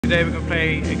today we're going to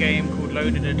play a game called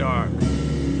Alone in the Dark.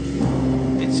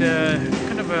 It's a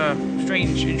kind of a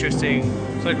strange, interesting,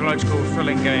 psychological,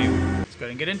 thrilling game. Let's go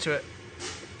ahead and get into it.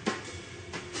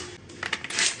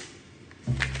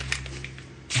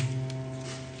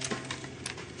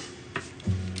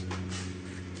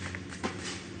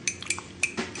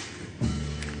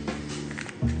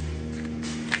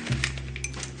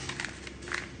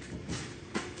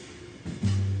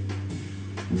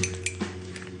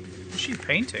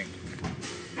 Painting.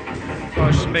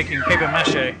 Oh, she's making paper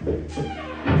mache.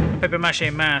 Paper mache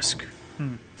mask.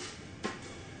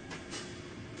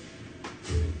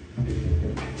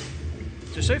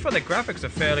 So far the graphics are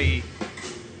fairly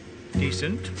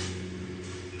decent.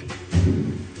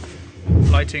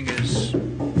 Lighting is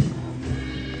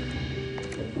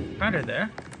kind of there.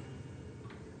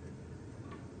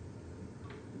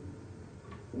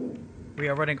 We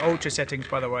are running ultra settings,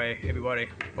 by the way, everybody.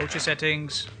 Ultra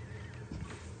settings.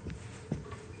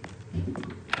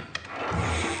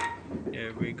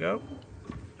 There we go.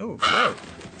 Oh, whoa.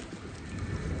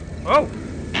 Oh!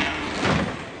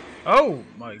 Oh,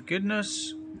 my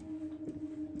goodness.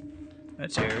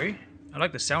 That's eerie. I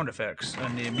like the sound effects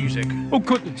and the music. Oh,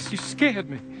 goodness, you scared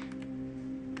me.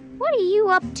 What are you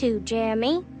up to,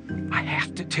 Jeremy? I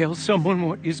have to tell someone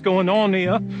what is going on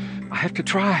here. I have to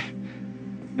try.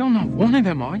 You're not one of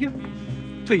them, are you?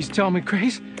 Please tell me,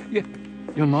 Grace.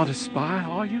 You're not a spy,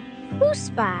 are you? Who's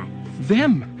spy?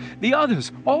 Them. The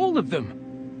others. All of them.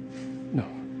 No,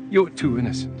 you're too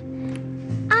innocent.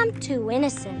 I'm too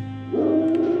innocent.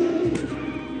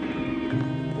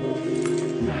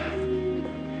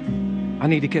 I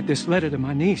need to get this letter to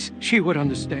my niece. She would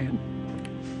understand.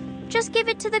 Just give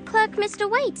it to the clerk, Mr.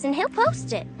 Waits, and he'll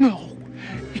post it. No,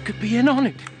 he could be in on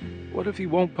it. What if he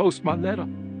won't post my letter?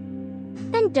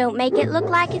 Then don't make it look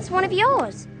like it's one of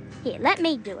yours. Here, let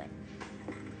me do it.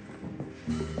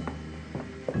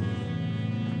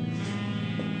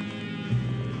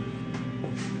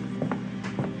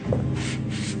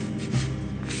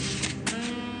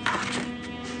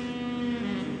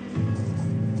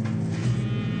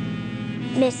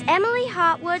 Miss Emily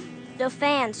Hartwood,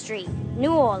 Dauphin Street,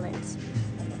 New Orleans.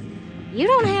 You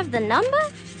don't have the number?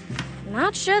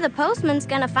 Not sure the postman's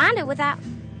gonna find it without...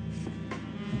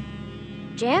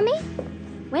 Jeremy?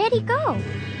 Where'd he go?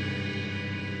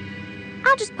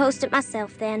 I'll just post it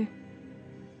myself then.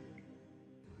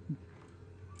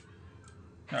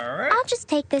 Alright. I'll just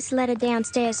take this letter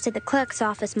downstairs to the clerk's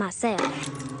office myself.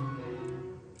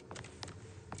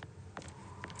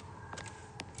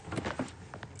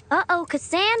 Uh-oh,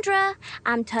 Cassandra.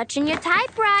 I'm touching your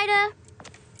typewriter.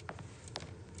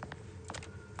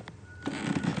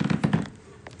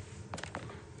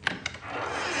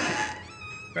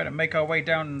 Better make our way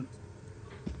down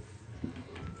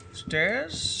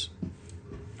stairs.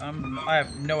 I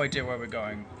have no idea where we're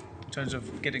going in terms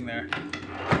of getting there.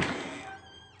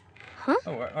 Huh?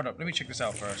 Oh, hold up. Let me check this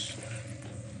out first.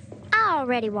 I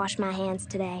already washed my hands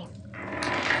today.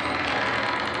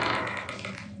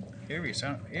 Eerie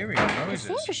noises.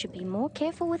 Cassandra should be more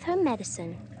careful with her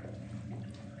medicine.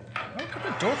 Oh, look,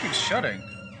 the door keeps shutting.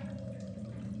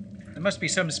 There must be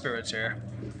some spirits here.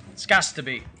 It's got to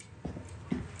be.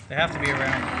 They have to be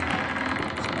around.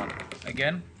 Come on.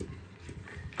 Again?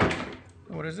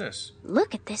 What is this?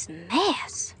 Look at this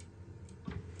mess.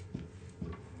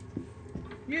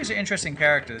 He's an interesting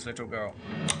character, this little girl.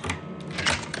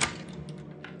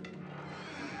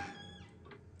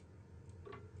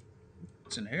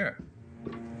 What's in here?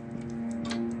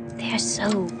 They're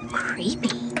so creepy.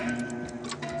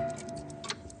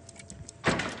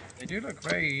 They do look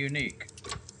very unique.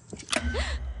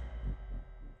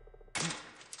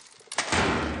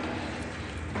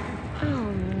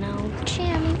 Oh no,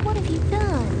 Jeremy, what have you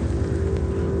done?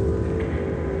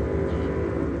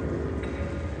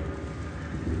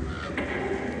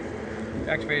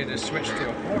 Activated a switch to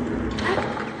a portal.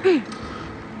 We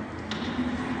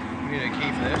need a key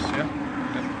for this, yeah?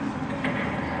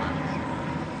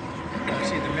 Yep.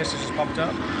 See, the message just popped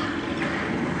up.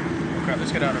 Oh crap,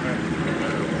 let's get out of here.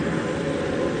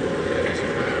 This is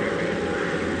really creepy.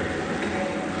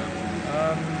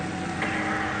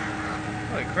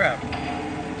 Holy crap.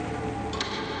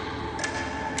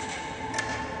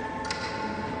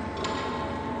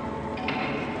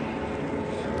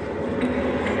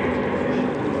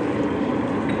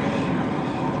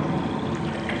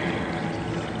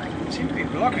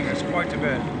 Blocking us quite a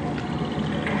bit.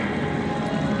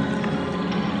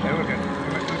 Okay, we're good.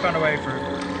 We found a way through.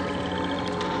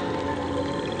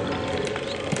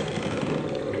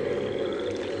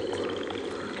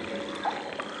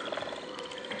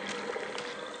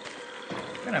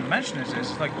 What kind of mansion is this?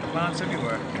 It's like plants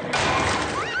everywhere.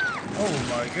 Oh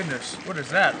my goodness, what is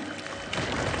that?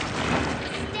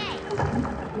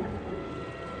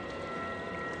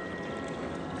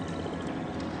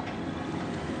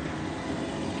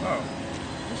 Oh,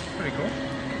 this is pretty cool.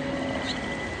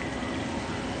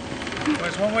 Well,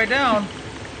 there's one way down.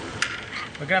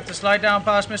 We're gonna have to slide down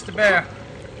past Mr. Bear.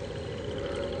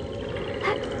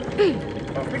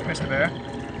 Oh, big Mr. Bear.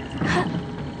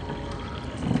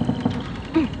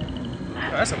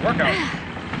 Oh, that's a workout.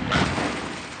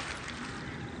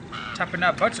 Tapping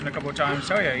that button a couple of times,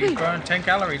 tell you, you've burned 10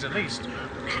 calories at least.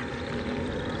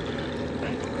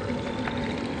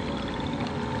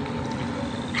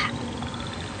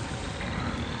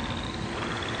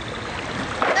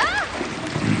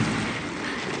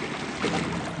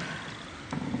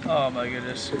 Oh my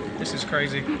goodness, this is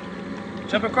crazy.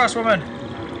 Jump across, woman.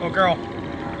 Oh, girl.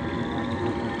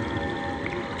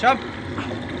 Jump.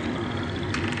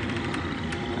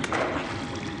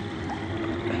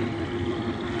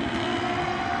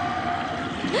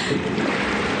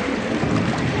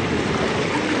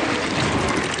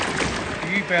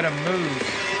 You better move.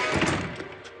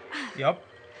 Yup.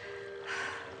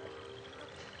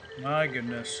 My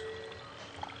goodness.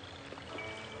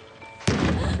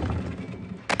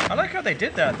 I like how they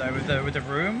did that though, with the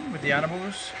room, with the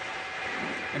animals,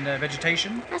 and the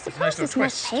vegetation. I suppose this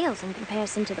nest pales in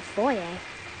comparison to the foyer.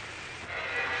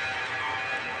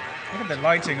 Look at the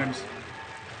lighting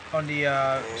on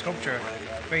the sculpture.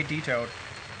 Very detailed.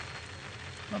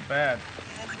 Not bad.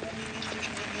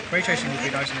 Ray tracing would be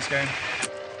nice in this game.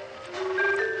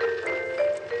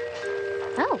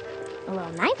 Oh, a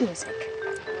little night music.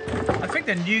 I think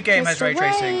the new game has ray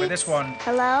tracing, but this one,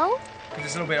 Hello? because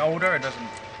it's a little bit older, it doesn't.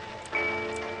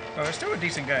 Oh, it's still a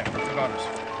decent game, regardless.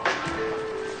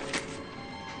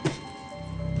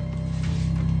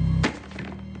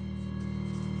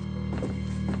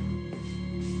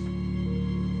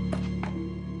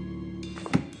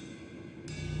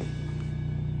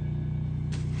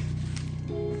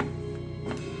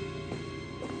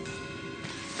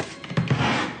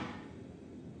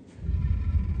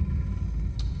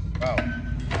 Wow.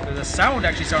 The sound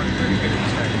actually sounds really good in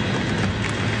this game.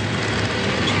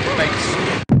 Bass.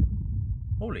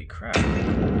 Holy crap.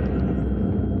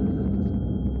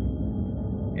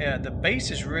 Yeah, the bass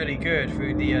is really good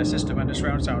through the system, and the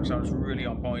surround sound sounds really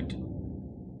on point.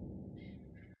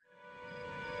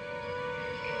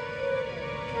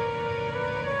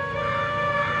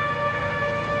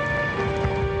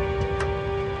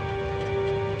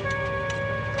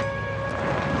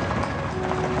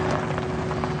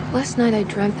 Last night I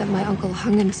dreamt that my uncle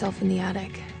hung himself in the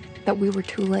attic, that we were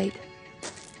too late.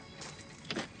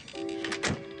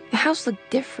 The house looked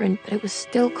different, but it was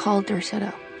still called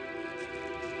Dorsetto.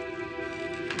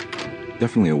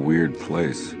 Definitely a weird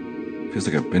place. Feels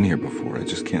like I've been here before. I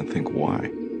just can't think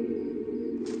why.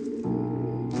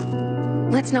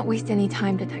 Let's not waste any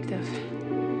time, Detective.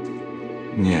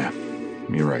 Yeah,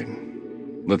 you're right.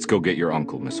 Let's go get your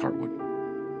uncle, Miss Hartwood.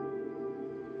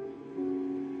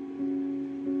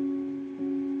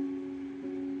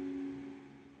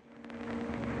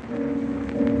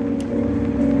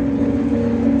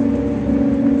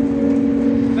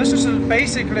 This is a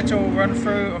basic little run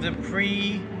through of the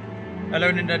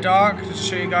Alone in the Dark, just to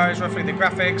show you guys roughly the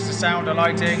graphics, the sound, the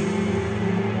lighting,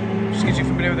 just get you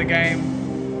familiar with the game.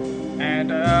 And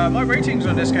my ratings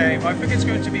on this game, I think it's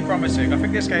going to be promising. I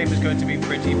think this game is going to be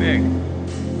pretty big.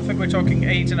 I think we're talking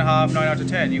 8.5, 9 out of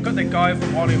 10. You've got the guy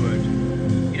from Hollywood.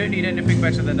 You don't need anything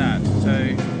better than that.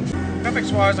 So,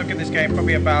 graphics wise, I'll give this game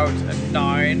probably about a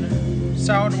 9.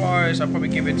 Sound wise, I'll probably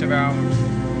give it around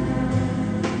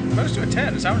close to a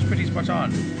 10. It sounds pretty spot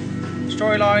on.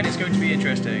 Storyline is going to be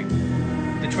interesting.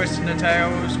 The twists and the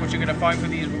tales, what you're going to find for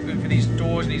these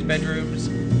doors and these bedrooms.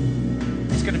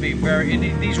 It's going to be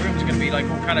these rooms are going to be like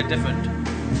all kind of different.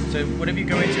 So whatever you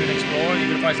go into and explore, you're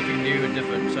going to find something new and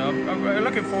different. So I'm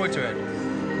looking forward to it.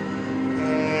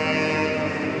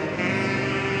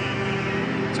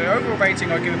 So overall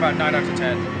rating, I'll give about 9 out of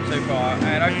 10 so far,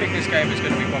 and I think this game is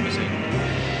going to be promising.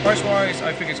 Price wise,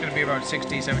 I think it's going to be around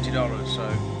 $60, $70. So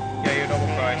yeah, your normal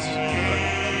price. But,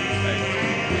 hey,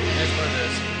 here's what it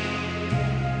is.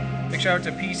 Big shout out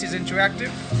to Pieces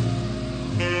Interactive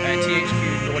and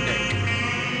THQ Nordic.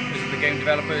 These are the game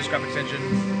developers, graphics engine,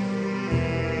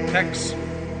 Pex,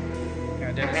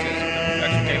 and then it says the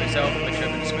actual game itself. Make sure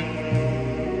it's smooth.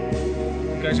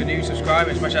 If you guys are new, subscribe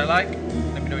and smash that like.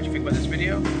 Let me know what you think about this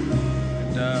video,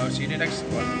 and I'll see you in the next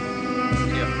one.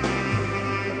 See ya.